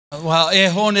Well, e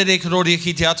hone re karori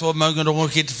ki te atua maungarongo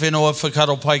ki te whenua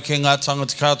whakaro pai ki ngā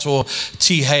tangata katoa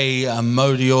tihei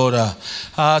mauri ora.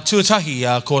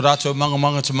 Tuatahi, ko rātou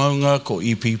mangamanga te maunga, ko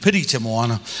ipi piri te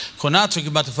moana. Ko nātou ki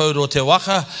mata whauro te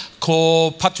waka, ko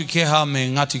patu keha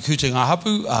me Ngāti Kute ngā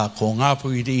hapu, ko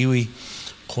ngāpu i te iwi,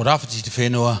 ko rāwhiti te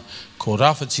whenua, ko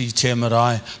rāwhiti te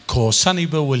marae, ko Sonny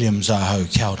Bill Williams ahau,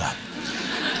 kia ora.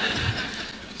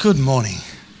 Good morning.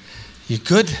 You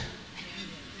good?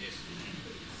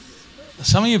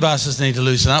 Some of you bastards need to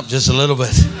loosen up just a little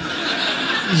bit.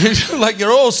 You like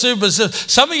you're all super.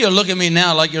 Some of you look at me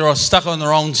now like you're all stuck on the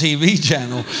wrong TV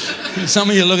channel.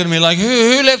 Some of you look at me like,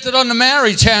 who left it on the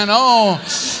Maori channel? Oh,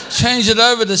 change it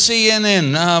over to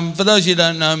CNN. For those of you who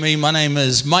don't know me, my name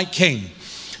is Mike King.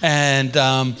 And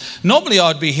normally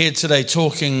I'd be here today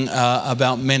talking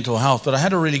about mental health, but I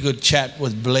had a really good chat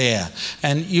with Blair.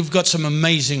 And you've got some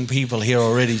amazing people here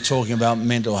already talking about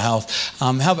mental health.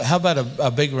 How about a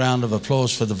big round of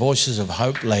applause for the Voices of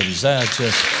Hope ladies? They are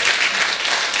just,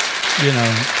 you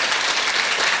know,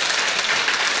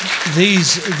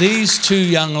 these two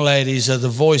young ladies are the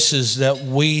voices that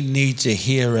we need to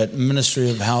hear at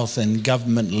Ministry of Health and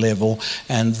government level,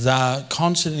 and they're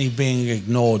constantly being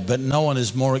ignored. But no one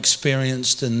is more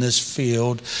experienced in this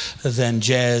field than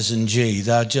Jazz and G.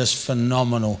 They're just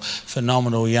phenomenal,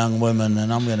 phenomenal young women,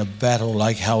 and I'm going to battle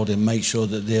like hell to make sure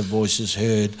that their voice is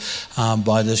heard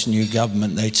by this new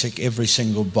government. They tick every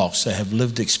single box. They have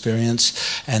lived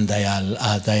experience, and they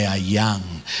are young,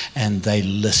 and they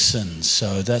listen.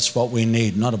 So that's what we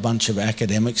need, not a bunch of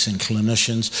academics and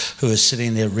clinicians who are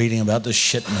sitting there reading about this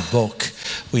shit in a book.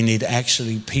 We need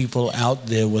actually people out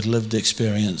there with lived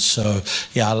experience. So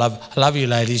yeah, I love you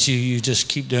ladies. You just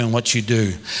keep doing what you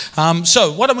do.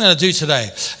 So what I'm going to do today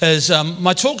is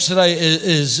my talk today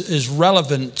is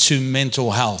relevant to mental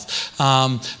health.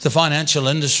 The financial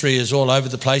industry is all over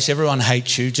the place. Everyone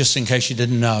hates you, just in case you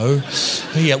didn't know.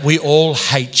 Yeah, we all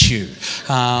hate you.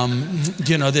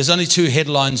 You know, there's only two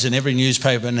headlines in every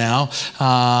newspaper now,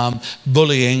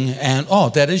 bullying and, oh,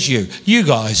 that is you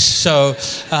guys. So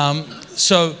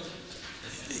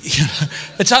you know,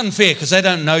 it's unfair because they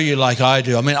don't know you like I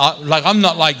do. I mean, I'm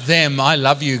not like them. I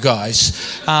love you guys.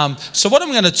 So what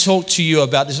I'm going to talk to you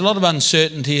about, there's a lot of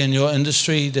uncertainty in your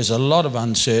industry. There's a lot of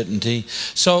uncertainty.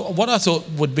 So what I thought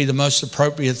would be the most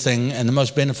appropriate thing and the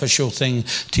most beneficial thing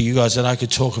to you guys that I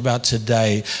could talk about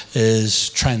today is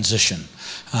transition.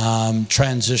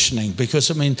 Transitioning, because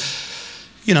I mean,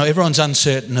 you know, everyone's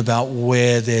uncertain about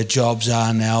where their jobs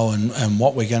are now and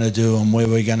what we're going to do and where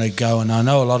we're going to go. And I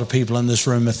know a lot of people in this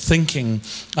room are thinking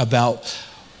about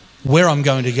where I'm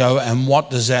going to go and what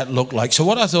does that look like. So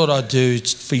what I thought I'd do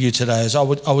for you today is I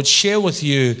would share with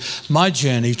you my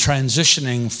journey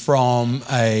transitioning from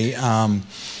a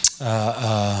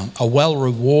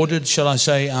well-rewarded, shall I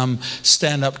say,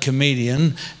 stand-up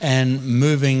comedian and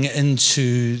moving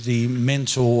into the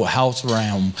mental health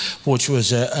realm, which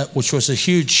was a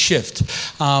huge shift.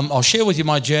 I'll share with you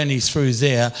my journey through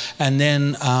there, and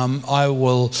then I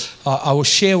will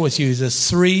share with you the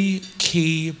 3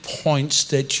 key points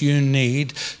that you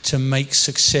need to make a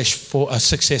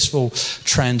successful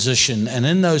transition. And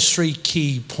in those 3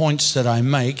 key points that I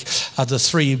make are the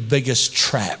 3 biggest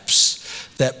traps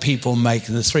that people make,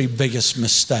 and the 3 biggest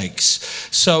mistakes.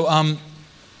 So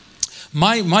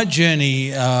my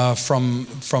journey from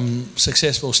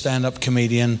successful stand-up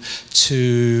comedian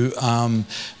to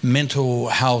mental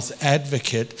health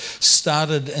advocate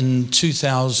started in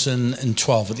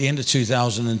 2012, at the end of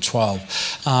 2012,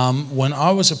 when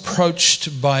I was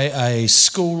approached by a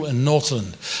school in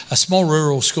Northland, a small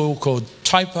rural school called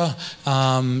Taipa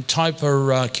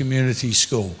Community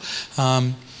School.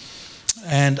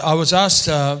 And I was asked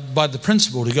by the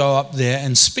principal to go up there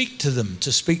and speak to them,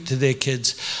 to speak to their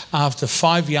kids after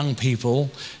 5 young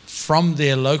people from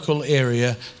their local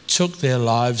area took their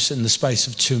lives in the space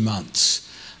of 2 months.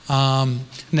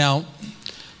 Now,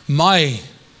 my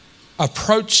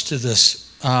approach to this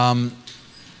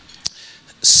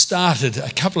started a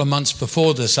couple of months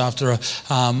before this, after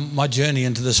my journey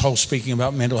into this whole speaking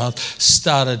about mental health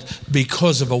started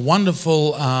because of a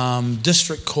wonderful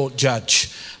district court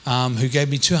judge who gave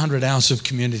me 200 hours of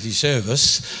community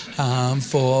service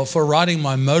for riding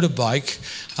my motorbike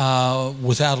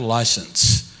without a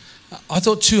license. I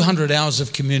thought 200 hours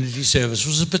of community service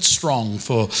was a bit strong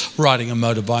for riding a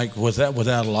motorbike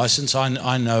without a license.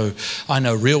 I know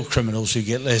real criminals who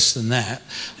get less than that.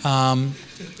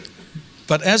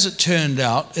 But as it turned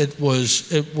out, it was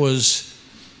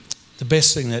the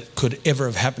best thing that could ever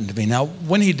have happened to me. Now,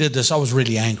 when he did this, I was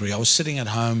really angry. I was sitting at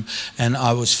home and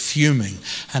I was fuming.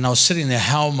 And I was sitting there,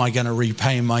 how am I going to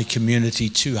repay my community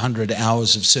 200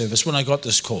 hours of service when I got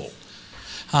this call?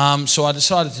 So I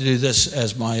decided to do this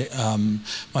as my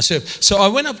service. So I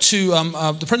went up to,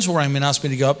 the principal rang me and asked me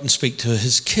to go up and speak to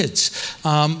his kids.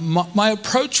 My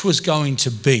approach was going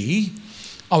to be,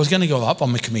 I was going to go up,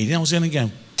 I'm a comedian, I was going to go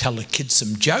tell the kids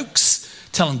some jokes,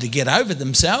 tell them to get over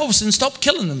themselves and stop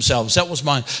killing themselves. That was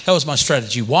my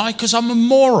strategy. Why? Because I'm a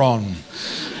moron.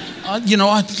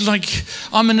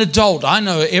 I'm an adult. I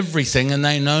know everything and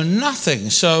they know nothing.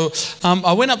 So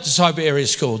I went up to Cyber Area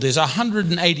School. There's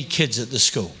 180 kids at the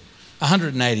school.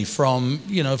 180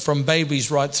 from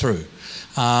babies right through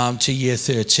to year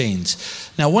 13s.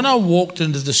 Now, when I walked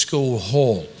into the school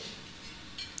hall,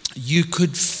 you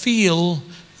could feel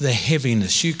the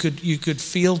heaviness. You could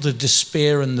feel the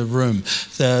despair in the room,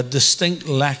 the distinct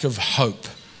lack of hope.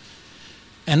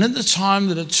 And in the time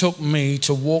that it took me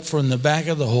to walk from the back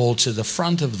of the hall to the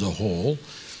front of the hall,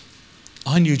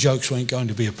 I knew jokes weren't going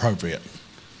to be appropriate.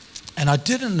 And I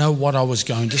didn't know what I was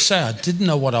going to say. I didn't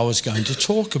know what I was going to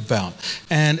talk about.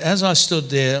 And as I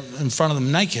stood there in front of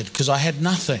them naked, because I had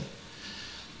nothing,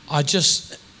 I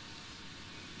just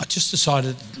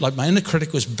decided, like my inner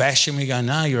critic was bashing me, going,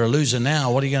 no, you're a loser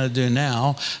now. What are you going to do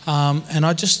now? And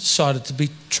I just decided to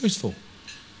be truthful.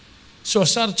 So I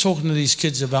started talking to these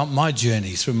kids about my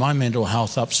journey through my mental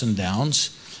health ups and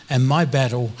downs and my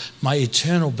battle, my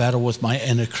eternal battle with my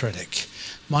inner critic.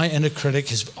 My inner critic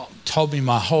has told me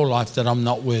my whole life that I'm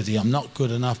not worthy, I'm not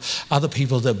good enough, other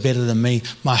people that are better than me.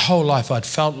 My whole life I'd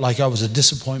felt like I was a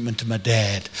disappointment to my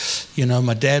dad.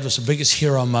 My dad was the biggest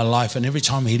hero in my life, and every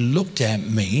time he looked at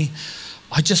me,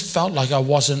 I just felt like I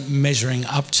wasn't measuring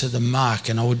up to the mark,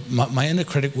 and my inner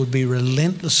critic would be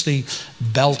relentlessly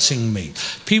belting me.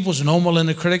 People's normal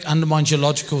inner critic undermines your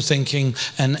logical thinking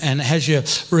and has you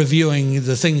reviewing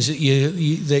the things that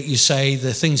you say,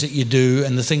 the things that you do,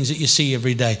 and the things that you see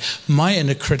every day. My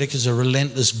inner critic is a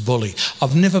relentless bully.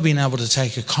 I've never been able to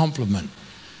take a compliment,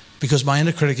 because my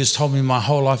inner critic has told me my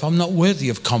whole life I'm not worthy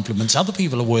of compliments. Other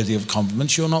people are worthy of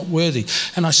compliments. You're not worthy.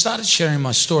 And I started sharing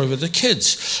my story with the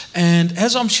kids. And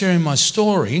as I'm sharing my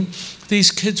story, these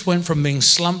kids went from being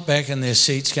slumped back in their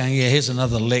seats going, yeah, here's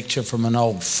another lecture from an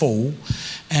old fool.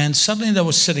 And suddenly they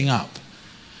were sitting up.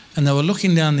 And they were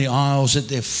looking down the aisles at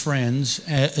their friends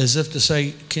as if to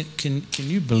say, can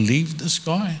you believe this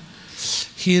guy?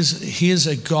 Here's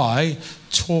a guy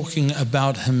talking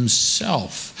about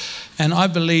himself. And I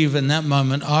believe in that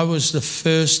moment, I was the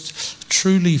first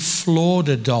truly flawed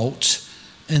adult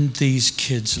in these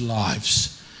kids'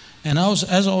 lives. And as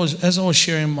I was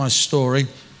sharing my story,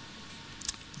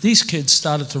 these kids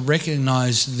started to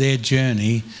recognize their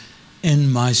journey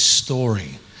in my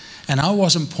story. And I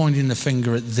wasn't pointing the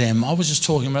finger at them. I was just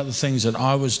talking about the things that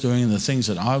I was doing and the things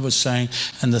that I was saying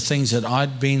and the things that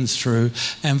I'd been through.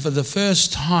 And for the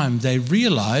first time, they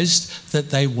realized that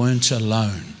they weren't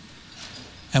alone.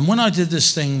 And when I did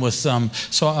this thing with, so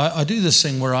I do this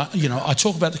thing where I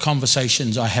talk about the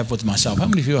conversations I have with myself. How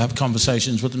many of you have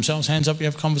conversations with themselves? Hands up, you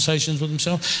have conversations with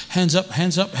themselves. Hands up,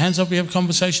 hands up, hands up, you have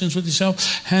conversations with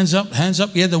yourself. Hands up, hands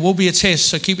up. Yeah, there will be a test,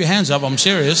 so keep your hands up. I'm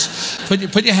serious. Put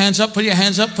your hands up, put your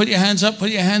hands up, put your hands up, put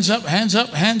your hands up, hands up,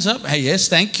 hands up. Hey, yes,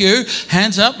 thank you.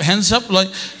 Hands up, hands up. Like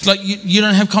you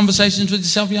don't have conversations with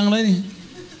yourself, young lady?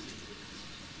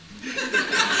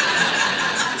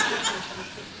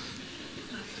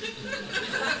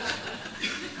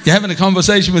 You're having a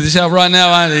conversation with yourself right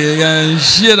now, aren't you? You're going,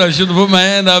 shit, I should have put my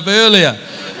hand up earlier.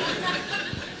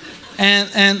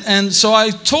 And so I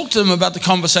talked to them about the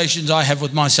conversations I have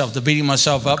with myself, the beating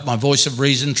myself up, my voice of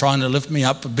reason trying to lift me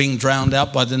up, being drowned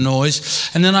out by the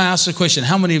noise. And then I asked the question,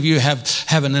 how many of you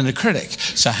have an inner critic?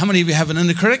 So how many of you have an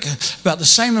inner critic? About the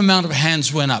same amount of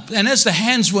hands went up. And as the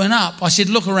hands went up, I said,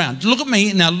 look around. Look at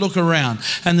me, now look around.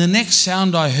 And the next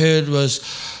sound I heard was,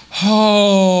 holy,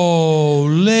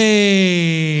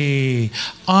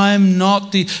 I'm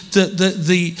not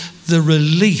the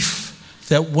relief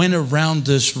that went around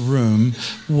this room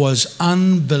was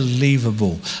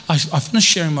unbelievable. I finished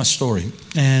sharing my story,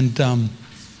 and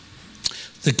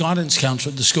the guidance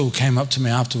counselor at the school came up to me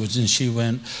afterwards and she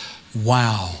went,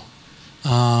 wow.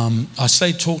 I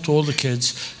stayed, talked to all the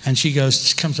kids, and she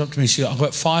comes up to me, she goes, I've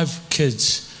got 5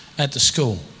 kids at the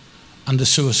school under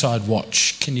suicide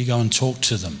watch. Can you go and talk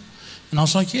to them? And I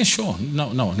was like, yeah, sure. No,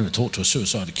 I've never talked to a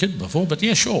suicidal kid before, but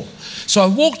yeah, sure. So I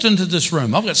walked into this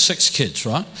room. I've got 6 kids,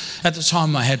 right? At the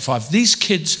time I had 5. These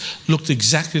kids looked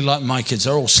exactly like my kids.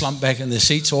 They're all slumped back in their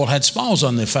seats, all had smiles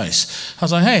on their face. I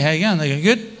was like, hey, how you going? They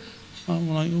go, good.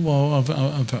 I'm like, well,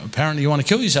 apparently you want to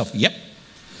kill yourself. Yep.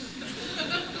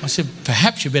 I said,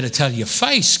 perhaps you better tell your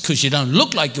face because you don't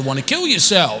look like you want to kill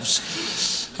yourselves.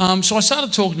 So I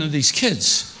started talking to these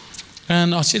kids.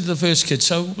 And I said to the first kid,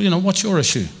 so, what's your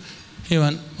issue? He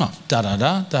went, oh,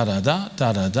 da-da-da, da-da-da,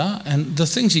 da-da-da. And the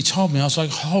things he told me, I was like,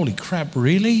 holy crap,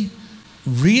 really?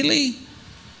 Really?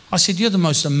 I said, you're the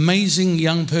most amazing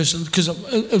young person, because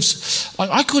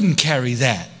I couldn't carry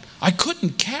that. I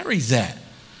couldn't carry that.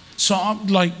 So I'm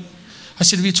like, I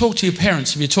said, have you talked to your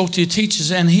parents? Have you talked to your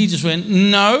teachers? And he just went,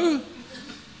 no.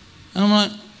 And I'm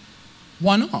like,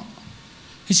 why not?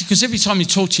 He said, because every time you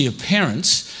talk to your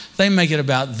parents, they make it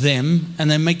about them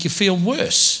and they make you feel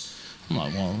worse. I'm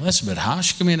like, well, that's a bit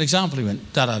harsh. Give me an example. He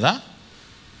went, da-da-da. I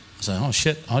said, oh,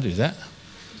 shit, I do that.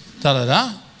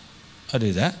 Da-da-da, I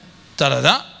do that.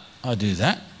 Da-da-da, I do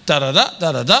that. Da-da-da,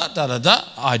 da-da-da, da-da-da,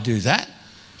 I do that.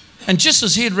 And just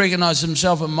as he had recognized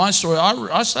himself in my story,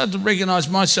 I started to recognize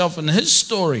myself in his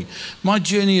story. My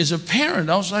journey as a parent,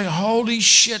 I was like, holy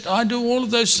shit, I do all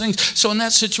of those things. So in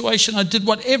that situation, I did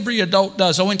what every adult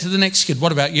does. I went to the next kid.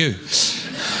 What about you?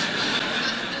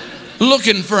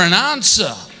 Looking for an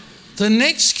answer. The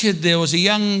next kid there was a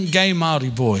young gay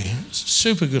Māori boy,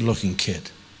 super good looking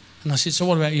kid. And I said, so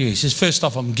what about you? He says, first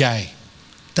off, I'm gay,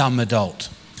 dumb adult.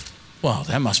 Well,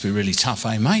 that must be really tough,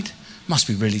 eh, mate? Must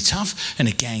be really tough in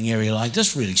a gang area like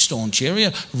this, really staunch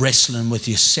area, wrestling with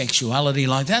your sexuality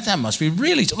like that. That must be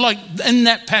really tough. Like in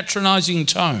that patronising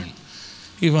tone.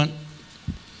 He went,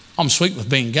 I'm sweet with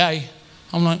being gay.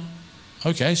 I'm like,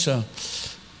 okay, so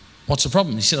what's the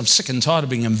problem? He said, I'm sick and tired of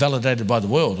being invalidated by the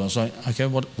world. I was like, okay,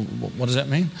 what does that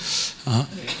mean?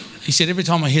 He said, every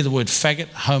time I hear the word faggot,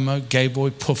 homo, gay boy,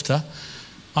 poofter,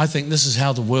 I think this is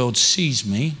how the world sees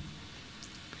me.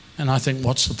 And I think,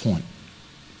 what's the point?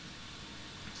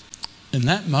 In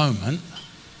that moment,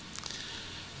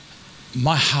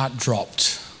 my heart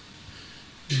dropped,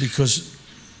 because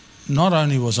not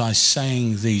only was I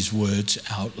saying these words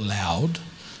out loud,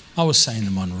 I was saying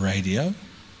them on radio,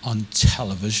 on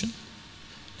television,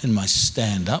 in my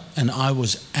stand-up, and I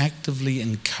was actively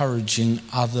encouraging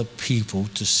other people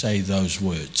to say those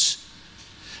words.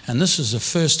 And this is the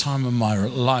first time in my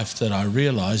life that I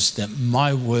realized that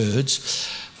my words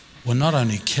were not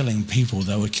only killing people,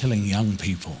 they were killing young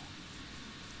people.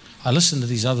 I listened to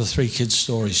these other three kids'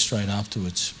 stories straight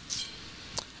afterwards.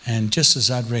 And just as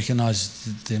I'd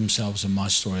recognized themselves in my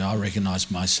story, I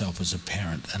recognized myself as a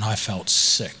parent, and I felt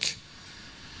sick.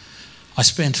 I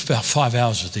spent about 5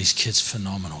 hours with these kids,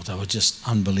 phenomenal. They were just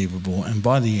unbelievable. And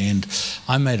by the end,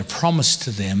 I made a promise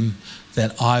to them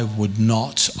that I would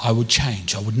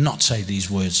change. I would not say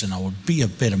these words, and I would be a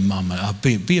better mum. I'd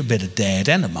be a better dad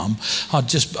and a mum.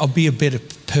 I'll be a better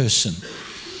person.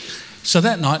 So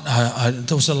that night,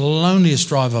 there was the loneliest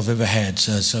drive I've ever had.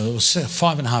 So it was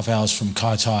 5.5 hours from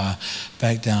Kaitaia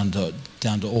back down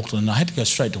to Auckland. I had to go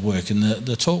straight to work, and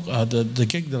the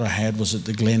gig that I had was at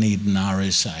the Glen Eden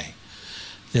RSA.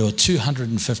 There were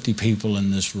 250 people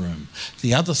in this room.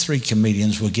 The other three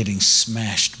comedians were getting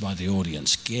smashed by the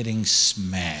audience, getting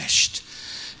smashed.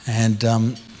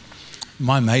 And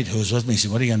my mate who was with me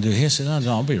said, what are you going to do here? I said,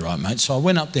 no, I'll be right, mate. So I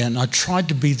went up there and I tried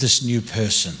to be this new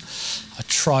person. I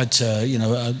tried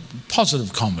to,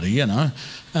 positive comedy, and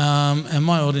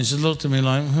my audience looked at me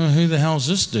like, who the hell's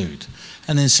this dude?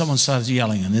 And then someone started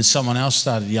yelling, and then someone else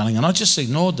started yelling, and I just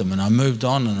ignored them, and I moved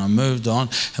on, and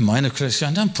my inner critic's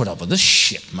going, don't put up with this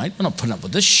shit, mate. We're not putting up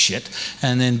with this shit.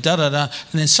 And then da-da-da,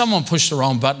 and then someone pushed the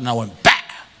wrong button, and I went, bah!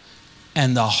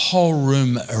 And the whole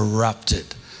room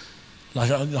erupted.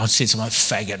 Like I said something like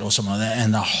faggot or something like that,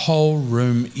 and the whole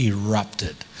room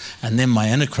erupted. And then my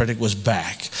inner critic was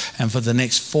back, and for the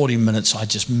next 40 minutes, I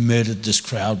just murdered this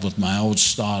crowd with my old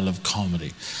style of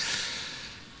comedy.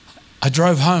 I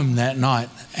drove home that night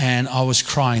and I was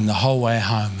crying the whole way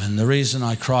home. And the reason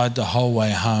I cried the whole way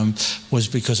home was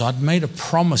because I'd made a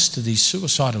promise to these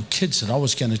suicidal kids that I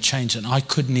was going to change, and I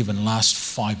couldn't even last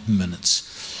 5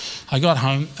 minutes. I got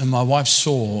home and my wife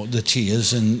saw the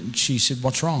tears and she said,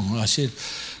 what's wrong?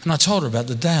 And I told her about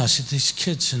the day. I said, these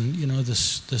kids and,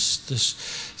 this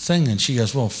thing. And she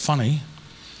goes, well, funny,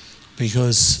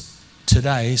 because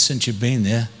today, since you've been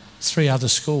there, 3 other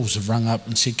schools have rung up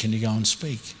and said, can you go and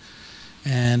speak?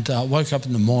 And I woke up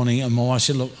in the morning and my wife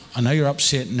said, look, I know you're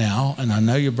upset now and I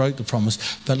know you broke the promise,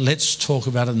 but let's talk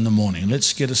about it in the morning.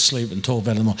 Let's get asleep and talk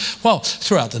about it in the morning. Well,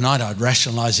 throughout the night, I'd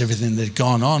rationalise everything that had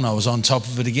gone on. I was on top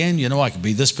of it again. I could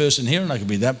be this person here and I could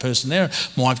be that person there.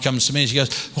 My wife comes to me and she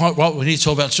goes, what we need to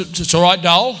talk about? It's all right,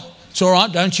 doll. It's all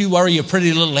right. Don't you worry your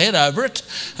pretty little head over it.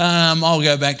 I'll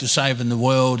go back to saving the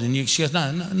world. And she goes,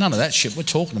 no, none of that shit. We're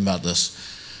talking about this.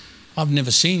 I've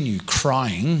never seen you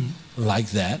crying like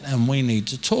that, and we need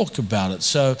to talk about it.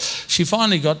 So she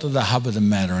finally got to the hub of the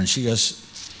matter, and she goes,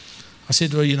 I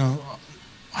said, well,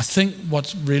 I think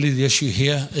what's really the issue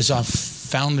here is I've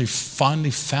finally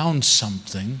found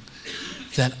something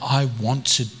that I want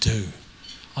to do.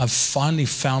 I've finally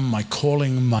found my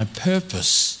calling and my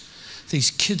purpose.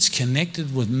 These kids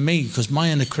connected with me because my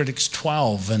inner critic's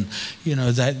 12, and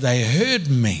they heard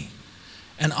me.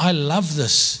 And I love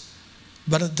this,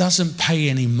 but it doesn't pay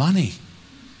any money.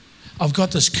 I've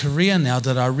got this career now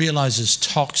that I realize is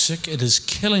toxic. It is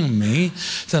killing me,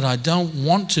 that I don't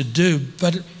want to do,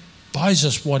 but it buys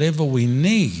us whatever we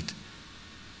need.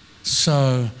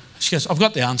 So she goes, I've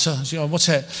got the answer. She goes, what's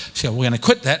that? She goes, we're going to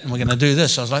quit that and we're going to do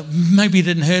this. I was like, maybe you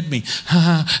didn't hear me.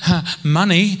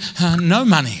 Money, no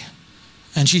money.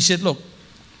 And she said, look,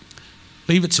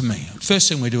 leave it to me. First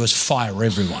thing we do is fire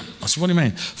everyone. I said, what do you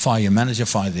mean? Fire your manager,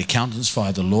 fire the accountants,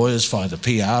 fire the lawyers, fire the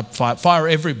PR, fire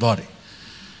everybody.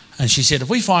 And she said, if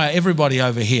we fire everybody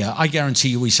over here, I guarantee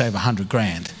you we save 100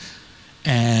 grand.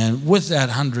 And with that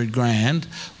 100 grand,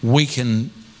 we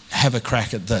can have a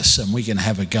crack at this and we can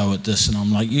have a go at this. And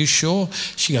I'm like, you sure?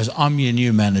 She goes, I'm your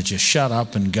new manager. Shut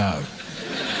up and go.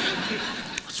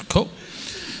 It's cool.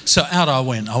 So out I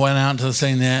went. I went out to the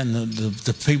thing there, and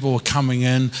the people were coming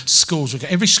in. Schools were,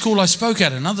 every school I spoke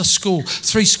at, another school,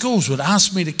 3 schools would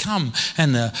ask me to come.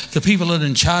 And the people that are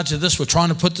in charge of this were trying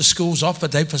to put the schools off,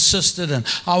 but they persisted. And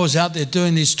I was out there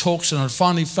doing these talks, and I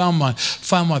finally found my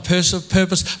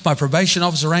purpose. My probation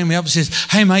officer rang me up and says,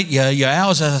 "Hey mate, your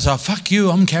hours." I said, "Fuck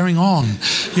you, I'm carrying on.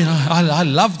 I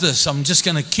love this. I'm just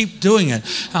going to keep doing it."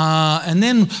 And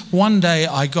then one day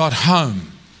I got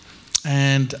home,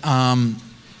 and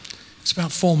it's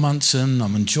about 4 months in,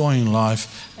 I'm enjoying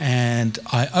life, and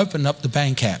I opened up the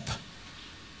bank app,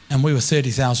 and we were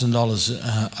 $30,000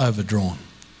 overdrawn.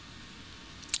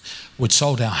 We'd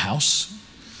sold our house,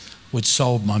 we'd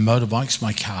sold my motorbikes,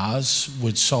 my cars,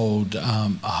 we'd sold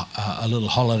a little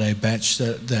holiday batch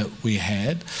that we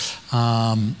had.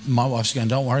 My wife's going,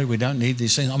 don't worry, we don't need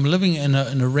these things. I'm living in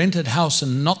a rented house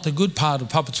in not the good part of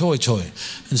Papatoetoe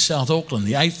in South Auckland,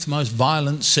 the 8th most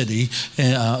violent city,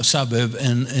 suburb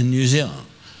in New Zealand.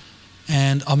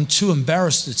 And I'm too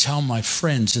embarrassed to tell my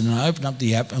friends, and I opened up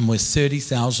the app and we're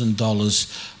 $30,000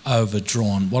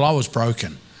 overdrawn. Well, I was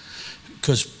broken,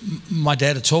 because my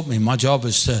dad had taught me my job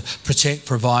is to protect,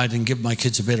 provide, and give my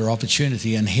kids a better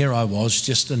opportunity. And here I was,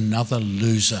 just another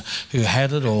loser who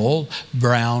had it all,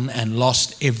 brown, and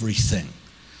lost everything.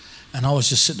 And I was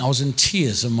just sitting, I was in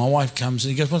tears, and my wife comes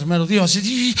and he goes, "What's the matter with you?" I said,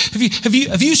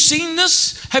 have you seen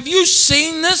this? Have you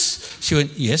seen this? She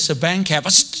went, "Yes, a bank app." I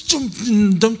said,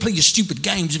 don't play your stupid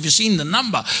games. Have you seen the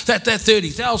number? That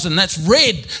 30,000, that's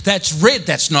red. That's red.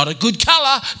 That's not a good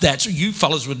colour. You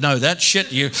fellas would know that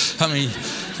shit. You're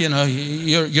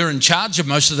in charge of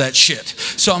most of that shit.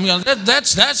 So I'm going,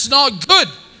 that's not good.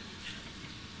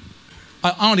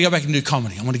 I want to go back and do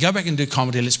comedy. I want to go back and do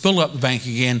comedy. Let's build up the bank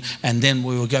again, and then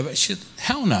we will go back. She said,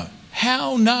 hell no.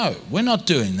 Hell no. We're not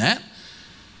doing that.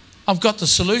 I've got the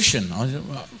solution. I said,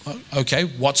 well, okay,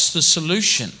 what's the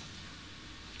solution?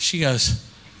 She goes,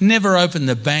 never open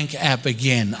the bank app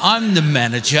again. I'm the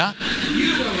manager.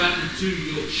 You go out and do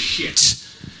your shit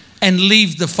and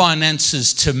leave the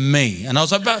finances to me. And I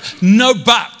was like, no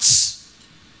buts.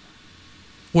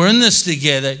 We're in this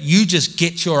together. You just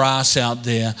get your ass out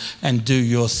there and do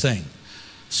your thing.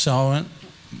 So I went,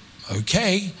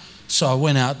 okay. So I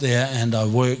went out there and I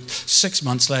worked. 6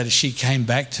 months later, she came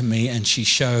back to me and she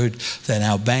showed that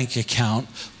our bank account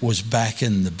was back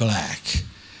in the black.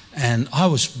 And I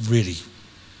was really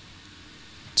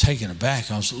taken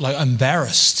aback. I was like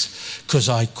embarrassed, because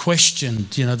I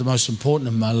questioned, the most important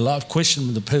in my life,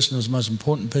 questioned the person who was the most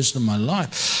important person in my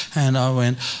life. And I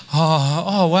went,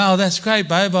 oh wow, that's great,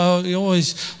 babe. I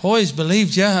always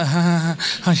believed you. I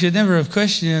should never have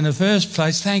questioned you in the first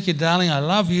place. Thank you, darling. I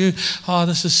love you. Oh,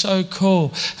 this is so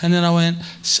cool. And then I went,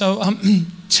 so I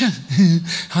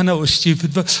know it was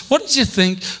stupid, but what did you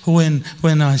think when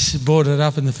I brought it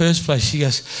up in the first place? She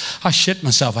goes, I shit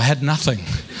myself. I had nothing.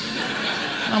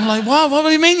 I'm like, what do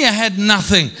you mean you had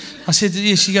nothing? I said,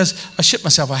 yeah. She goes, I shit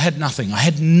myself. I had nothing. I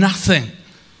had nothing.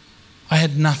 I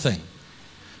had nothing.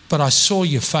 But I saw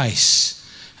your face,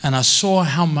 and I saw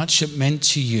how much it meant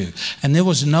to you. And there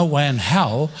was no way in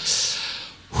hell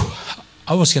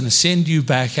I was going to send you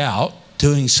back out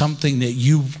doing something that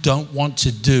you don't want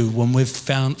to do when we've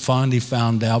finally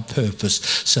found our purpose.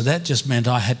 So that just meant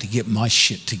I had to get my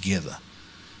shit together.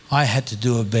 I had to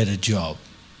do a better job.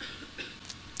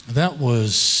 That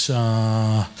was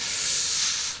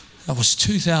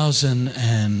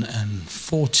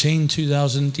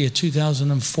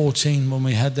 2014 when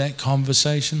we had that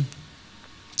conversation.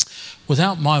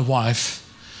 Without my wife,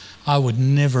 I would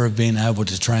never have been able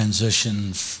to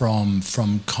transition from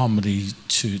comedy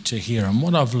to here. And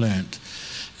what I've learned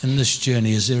in this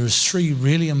journey is there are 3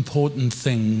 really important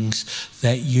things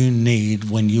that you need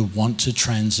when you want to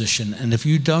transition. And if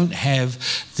you don't have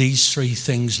these 3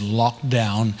 things locked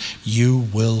down, you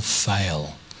will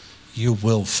fail. You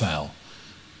will fail.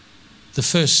 The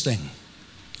first thing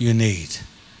you need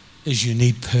is you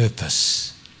need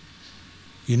purpose.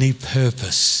 You need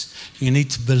purpose. You need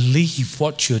to believe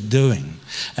what you're doing,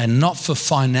 and not for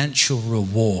financial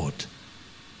reward.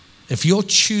 If you're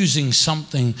choosing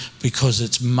something because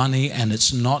it's money and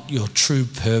it's not your true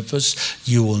purpose,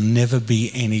 you will never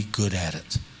be any good at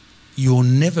it. You will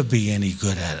never be any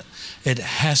good at it. It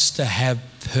has to have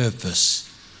purpose.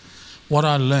 What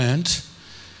I learned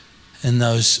in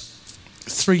those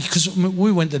 3, because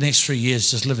we went the next 3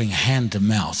 years just living hand to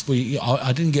mouth.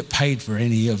 I didn't get paid for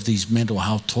any of these mental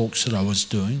health talks that I was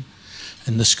doing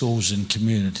in the schools and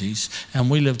communities, and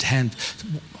we lived hand.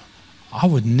 I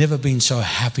would never been so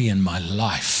happy in my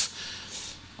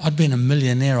life. I'd been a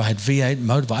millionaire. I had a V8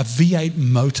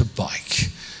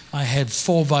 motorbike. I had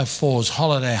 4x4s,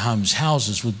 holiday homes,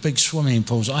 houses with big swimming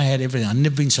pools. I had everything. I'd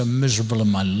never been so miserable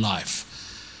in my life.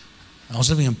 I was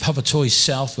living in Papatoetoe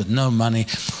South with no money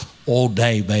all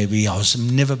day, baby. I was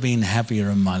never been happier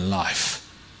in my life.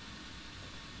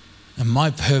 And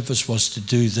my purpose was to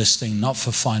do this thing, not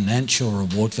for financial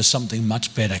reward, for something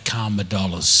much better, karma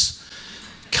dollars.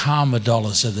 Karma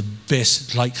dollars are the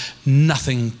best, like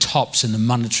nothing tops in the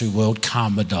monetary world,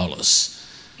 karma dollars.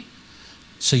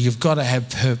 So you've got to have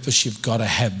purpose, you've got to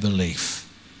have belief.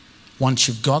 Once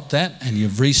you've got that and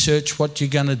you've researched what you're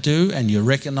going to do and you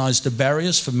recognize the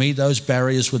barriers, for me those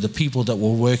barriers were the people that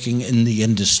were working in the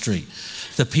industry.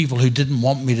 The people who didn't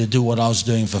want me to do what I was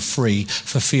doing for free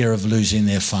for fear of losing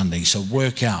their funding. So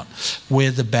work out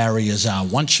where the barriers are.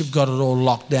 Once you've got it all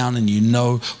locked down and you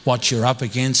know what you're up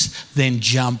against, then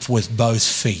jump with both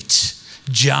feet.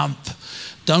 Jump.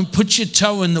 Don't put your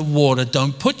toe in the water.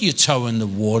 Don't put your toe in the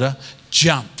water.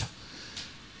 Jump.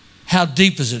 How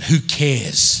deep is it? Who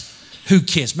cares? Who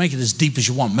cares? Make it as deep as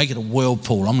you want. Make it a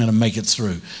whirlpool. I'm going to make it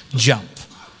through. Jump.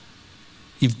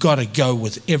 You've got to go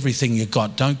with everything you've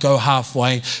got. Don't go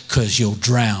halfway because you'll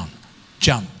drown.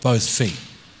 Jump, both feet.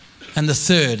 And the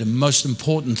third and most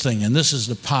important thing, and this is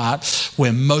the part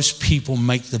where most people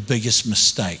make the biggest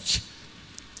mistake.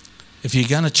 If you're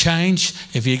going to change,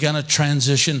 if you're going to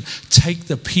transition, take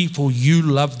the people you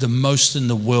love the most in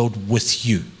the world with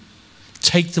you.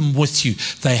 Take them with you.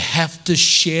 They have to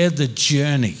share the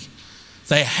journey.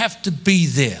 They have to be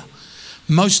there.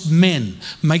 Most men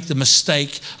make the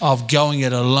mistake of going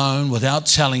it alone without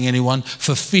telling anyone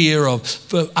for fear of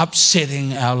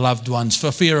upsetting our loved ones,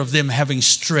 for fear of them having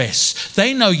stress.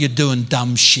 They know you're doing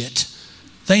dumb shit.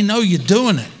 They know you're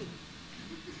doing it.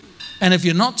 And if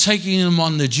you're not taking them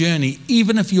on the journey,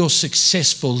 even if you're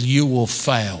successful, you will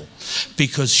fail.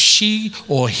 Because she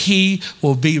or he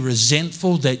will be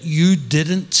resentful that you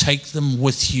didn't take them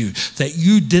with you, that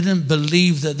you didn't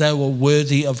believe that they were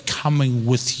worthy of coming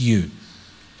with you.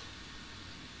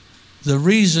 The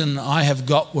reason I have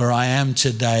got where I am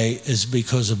today is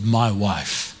because of my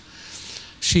wife.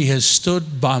 She has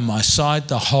stood by my side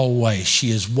the whole way.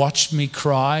 She has watched me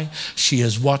cry. She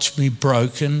has watched me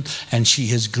broken, and she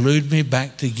has glued me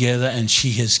back together, and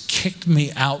she has kicked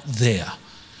me out there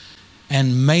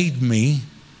and made me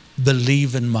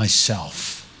believe in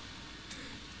myself.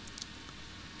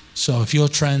 So if you're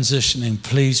transitioning,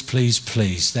 please, please,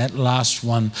 please, that last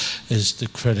one is the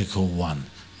critical one.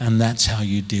 And that's how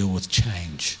you deal with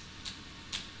change.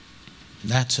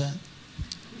 That's it.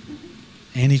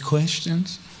 Any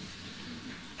questions?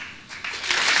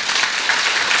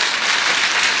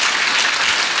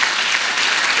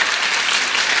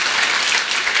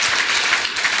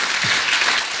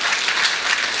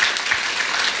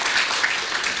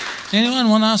 Anyone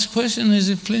want to ask a question? Is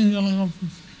it plenty?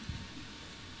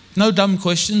 No dumb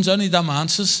questions, only dumb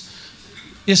answers.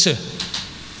 Yes, sir.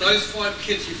 Those 5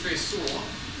 kids you first saw,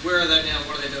 where are they now?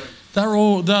 What are they doing? They're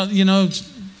all,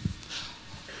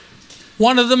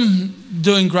 one of them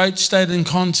doing great, stayed in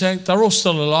contact. They're all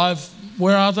still alive.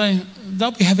 Where are they?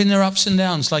 They'll be having their ups and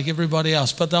downs like everybody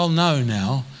else, but they'll know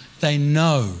now. They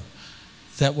know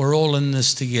that we're all in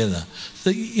this together.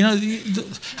 How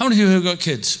many of you have got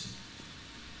kids?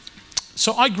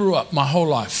 So I grew up my whole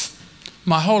life.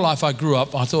 My whole life I grew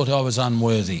up, I thought I was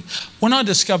unworthy. When I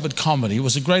discovered comedy, it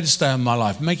was the greatest day of my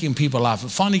life, making people laugh. It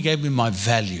finally gave me my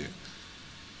value.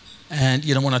 And,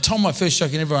 when I told my first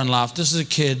joke and everyone laughed, this is a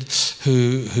kid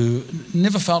who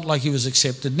never felt like he was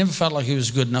accepted, never felt like he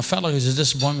was good enough, felt like he was a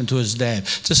disappointment to his dad.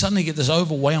 To suddenly get this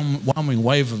overwhelming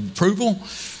wave of approval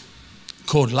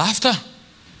called laughter.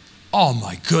 Oh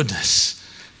my goodness.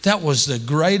 That was the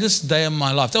greatest day of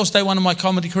my life. That was day one of my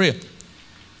comedy career.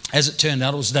 As it turned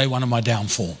out, it was day one of my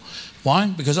downfall. Why?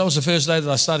 Because that was the first day that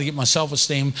I started to get my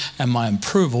self-esteem and my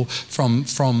approval from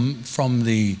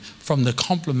the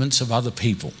compliments of other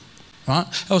people. Right?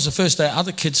 That was the first day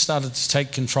other kids started to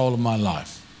take control of my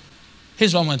life.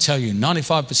 Here's what I'm going to tell you.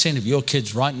 95% of your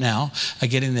kids right now are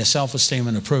getting their self-esteem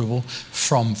and approval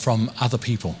from other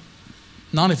people.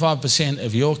 95%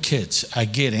 of your kids are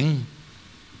getting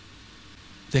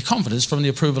their confidence from the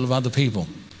approval of other people.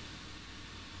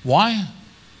 Why?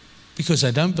 Because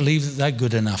they don't believe that they're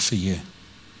good enough for you.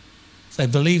 They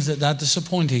believe that they're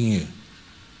disappointing you.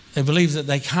 They believe that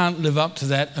they can't live up to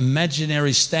that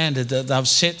imaginary standard that they've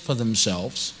set for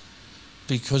themselves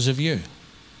because of you.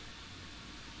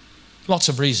 Lots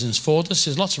of reasons for this.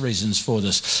 There's lots of reasons for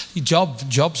this.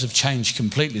 Jobs have changed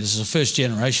completely. This is the first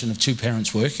generation of two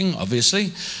parents working,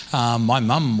 obviously. My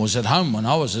mum was at home when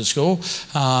I was at school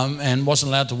and wasn't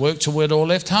allowed to work till we'd all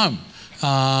left home.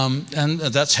 And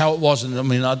that's how it was. And I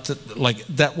mean,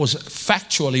 that was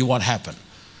factually what happened.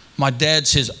 My dad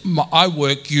says, I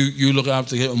work, you look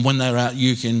after it, and when they're out,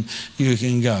 you can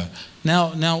go.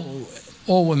 Now,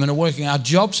 all women are working. Our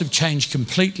jobs have changed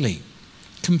completely.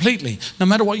 Completely. No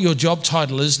matter what your job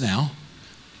title is now,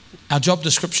 our job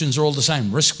descriptions are all the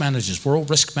same. Risk managers. We're all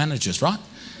risk managers, right?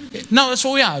 No, that's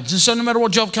what we are. So no matter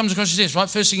what job comes across your desk, right?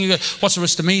 First thing you go, what's the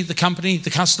risk to me, the company,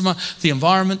 the customer, the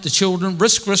environment, the children?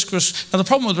 Risk. Now the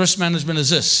problem with risk management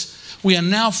is this. We are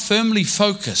now firmly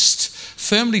focused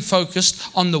on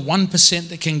the 1%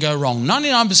 that can go wrong.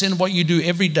 99% of what you do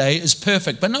every day is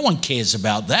perfect, but no one cares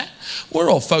about that. We're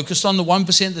all focused on the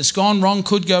 1% that's gone wrong,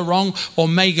 could go wrong, or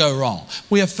may go wrong.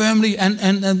 We are firmly,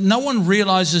 and no one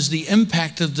realizes the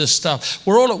impact of this stuff.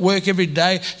 We're all at work every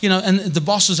day, and the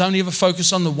bosses only ever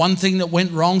focus on the one thing that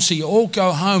went wrong, so you all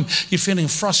go home, you're feeling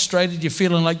frustrated, you're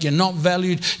feeling like you're not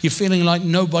valued, you're feeling like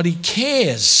nobody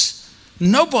cares.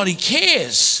 Nobody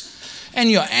cares. And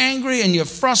you're angry and you're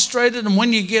frustrated, and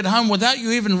when you get home, without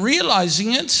you even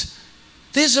realizing it,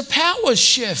 there's a power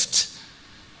shift.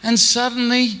 And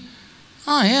suddenly,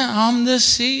 oh yeah, I'm the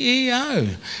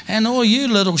CEO, and all you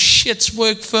little shits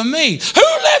work for me.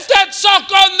 Who left that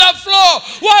sock on the floor?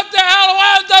 What the hell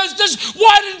are those dishes?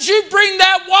 Why didn't you bring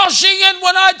that washing in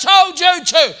when I told you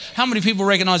to? How many people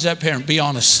recognize that parent? Be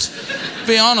honest.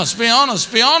 Be honest, be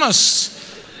honest, be honest.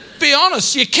 Be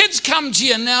honest, your kids come to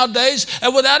you nowadays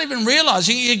and without even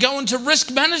realizing it, you go into risk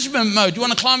management mode. You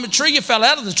want to climb a tree? You fell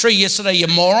out of the tree yesterday, you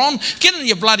moron. Get in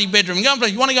your bloody bedroom. You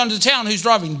want to go into town? Who's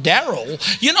driving? Daryl.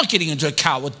 You're not getting into a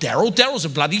car with Daryl. Daryl's a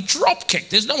bloody dropkick.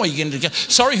 There's no way you're going to go.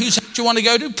 Sorry, whose house do you want to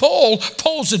go to? Paul.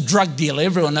 Paul's a drug dealer.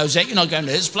 Everyone knows that. You're not going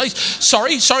to his place.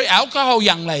 Sorry, alcohol,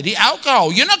 young lady.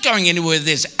 Alcohol. You're not going anywhere with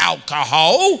this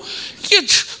alcohol.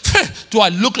 Do I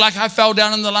look like I fell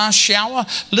down in the last shower?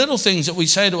 Little things that we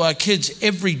say to our kids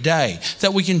every day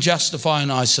that we can justify in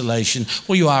isolation.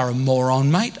 Well, you are a moron,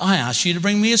 mate. I asked you to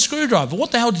bring me a screwdriver.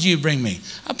 What the hell did you bring me?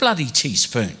 A bloody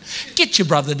teaspoon. Get your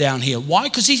brother down here. Why?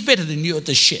 Because he's better than you at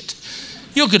the shit.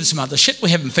 You're good at some other shit. We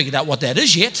haven't figured out what that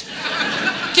is yet.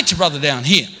 Get your brother down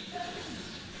here.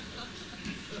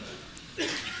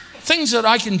 Things that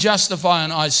I can justify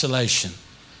in isolation.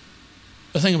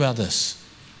 But think about this.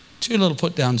 2 little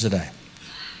put downs a day,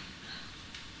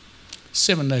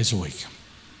 7 days a week,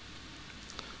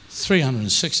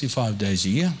 365 days a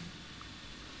year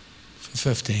for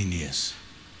 15 years.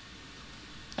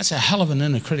 That's a hell of an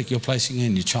inner critic you're placing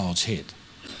in your child's head,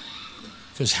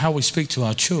 because how we speak to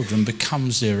our children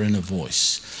becomes their inner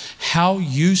voice. How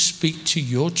you speak to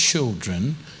your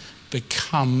children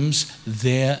becomes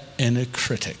their inner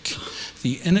critic.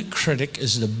 The inner critic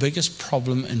is the biggest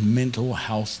problem in mental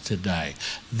health today.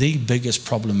 The biggest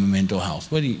problem in mental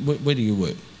health. Where do you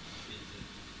work?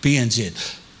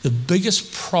 BNZ. The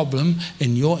biggest problem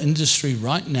in your industry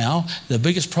right now, the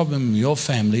biggest problem in your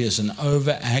family is an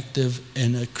overactive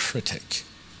inner critic.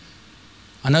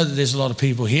 I know that there's a lot of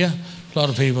people here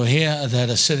that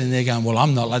are sitting there going, well,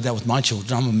 I'm not like that with my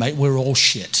children. I'm a mate. We're all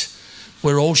shit.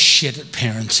 We're all shit at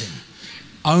parenting.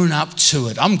 Own up to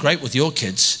it. I'm great with your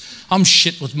kids. I'm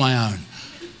shit with my own.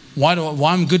 Why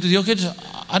I'm good with your kids?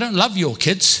 I don't love your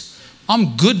kids.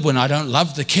 I'm good when I don't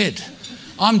love the kid.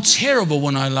 I'm terrible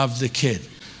when I love the kid.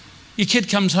 Your kid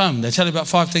comes home. They tell you about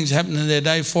 5 things that happen in their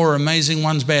day, 4 are amazing,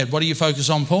 1's bad. What do you focus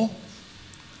on, Paul?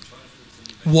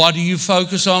 What do you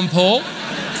focus on, Paul?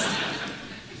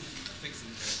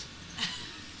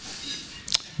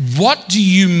 What do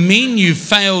you mean you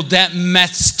failed that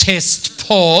maths test, Paul?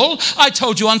 Paul. I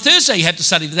told you on Thursday you had to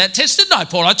study for that test, didn't I,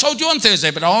 Paul? I told you on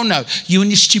Thursday, but oh no, you and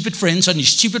your stupid friends on your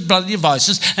stupid bloody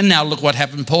devices, and now look what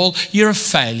happened, Paul. You're a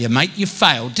failure, mate. You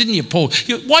failed, didn't you, Paul?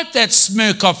 You wipe that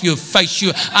smirk off your face,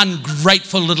 you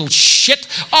ungrateful little shit.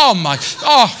 Oh my,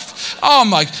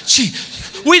 gee.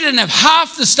 We didn't have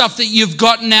half the stuff that you've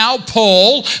got now,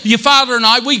 Paul. Your father and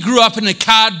I, we grew up in a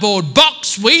cardboard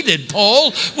box. We did,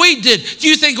 Paul. We did. Do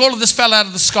you think all of this fell out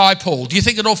of the sky, Paul? Do you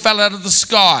think it all fell out of the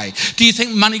sky? Do you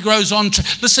think money grows on?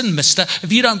 Listen, mister,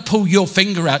 if you don't pull your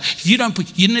finger out, if you don't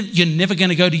put, you're never going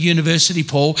to go to university,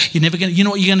 Paul. You're never going to, you know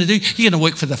what you're going to do? You're going to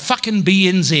work for the fucking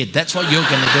BNZ. That's what you're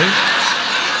going to do.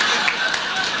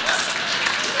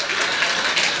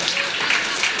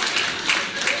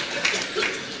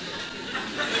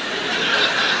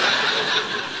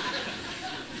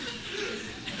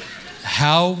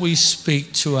 How we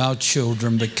speak to our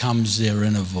children becomes their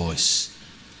inner voice.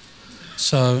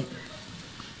 So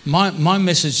my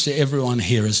message to everyone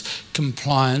here is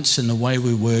compliance in the way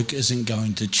we work isn't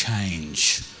going to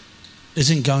change.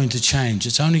 Isn't going to change.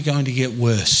 It's only going to get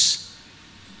worse.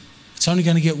 It's only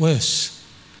going to get worse.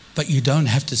 But you don't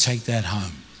have to take that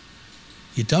home.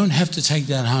 You don't have to take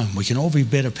that home. We can all be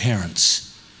better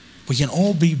parents. We can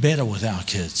all be better with our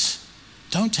kids.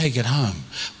 Don't take it home.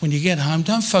 When you get home,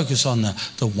 don't focus on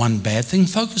the one bad thing.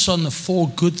 Focus on the 4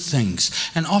 good things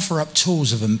and offer up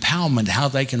tools of empowerment, how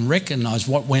they can recognize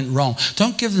what went wrong.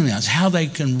 Don't give them that. How they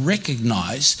can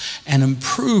recognize and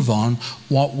improve on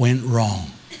what went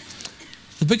wrong.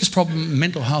 The biggest problem in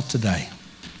mental health today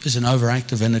is an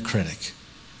overactive inner critic.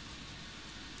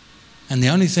 And the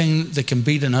only thing that can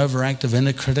beat an overactive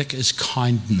inner critic is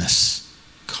kindness.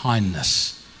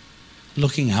 Kindness.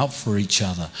 Looking out for each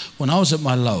other. When I was at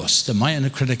my lowest, my inner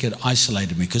critic had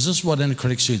isolated me, because this is what inner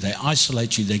critics do. They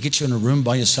isolate you. They get you in a room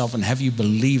by yourself and have you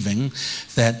believing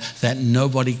that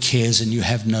nobody cares and you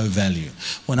have no value.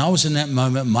 When I was in that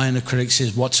moment, my inner critic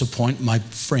says, what's the point? My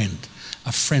friend,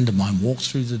 a friend of mine, walked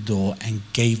through the door and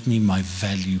gave me my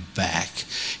value back.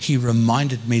 He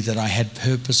reminded me that I had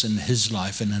purpose in his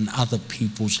life and in other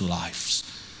people's lives.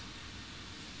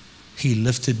 He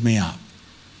lifted me up.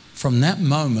 From that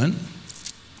moment,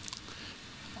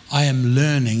 I am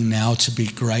learning now to be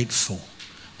grateful.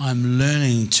 I'm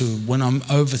learning to, when I'm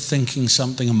overthinking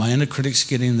something and my inner critic's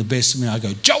getting the best of me, I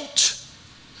go, jolt,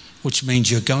 which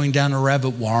means you're going down a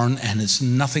rabbit warren and it's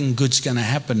nothing good's going to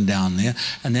happen down there.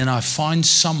 And then I find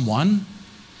someone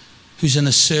who's in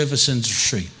a service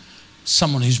industry,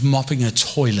 someone who's mopping a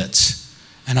toilet,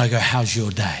 and I go, how's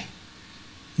your day?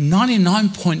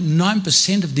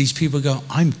 99.9% of these people go,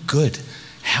 I'm good.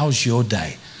 How's your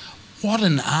day? What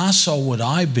an arsehole would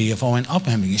I be if I went, I'm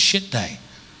having a shit day.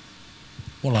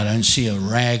 Well, I don't see a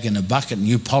rag and a bucket and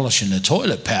you polishing the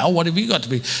toilet, pal. What have you got to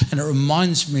be? And it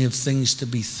reminds me of things to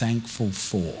be thankful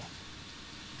for.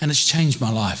 And it's changed my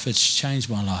life. It's changed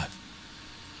my life.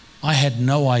 I had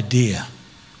no idea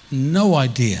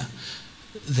that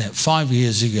 5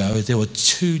 years ago there were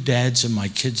 2 dads in my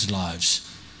kids' lives.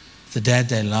 The dad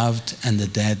they loved and the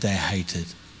dad they hated.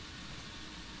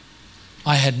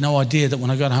 I had no idea that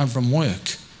when I got home from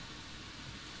work,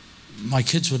 my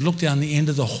kids would look down the end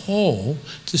of the hall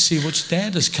to see which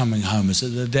dad is coming home. Is it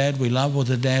the dad we love or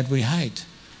the dad we hate?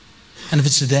 And if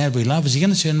it's the dad we love, is he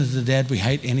going to turn into the dad we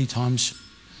hate anytime soon?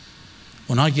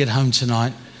 When I get home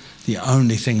tonight, the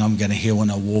only thing I'm going to hear when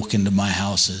I walk into my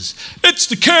house is, it's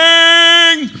the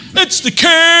king! It's the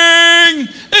king!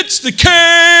 It's the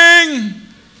king!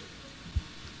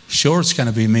 Sure, it's going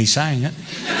to be me saying it.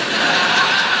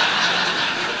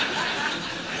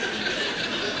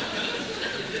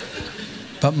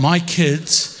 But my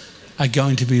kids are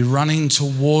going to be running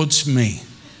towards me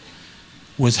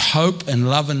with hope and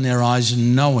love in their eyes,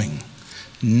 knowing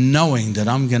that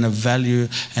I'm going to value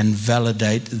and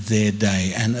validate their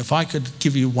day. And if I could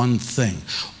give you one thing,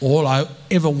 all I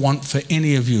ever want for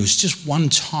any of you is just one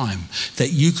time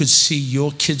that you could see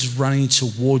your kids running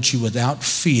towards you without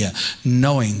fear,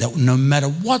 knowing that no matter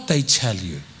what they tell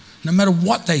you, no matter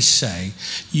what they say,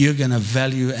 you're going to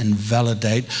value and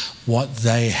validate what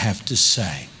they have to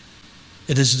say.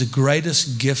 It is the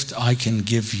greatest gift I can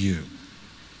give you.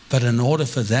 But in order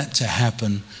for that to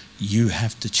happen, you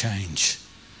have to change.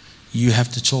 You have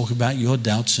to talk about your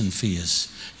doubts and fears.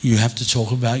 You have to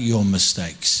talk about your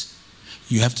mistakes.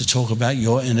 You have to talk about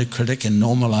your inner critic and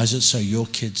normalize it so your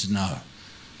kids know.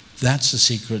 That's the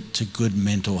secret to good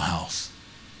mental health.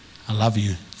 I love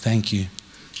you. Thank you.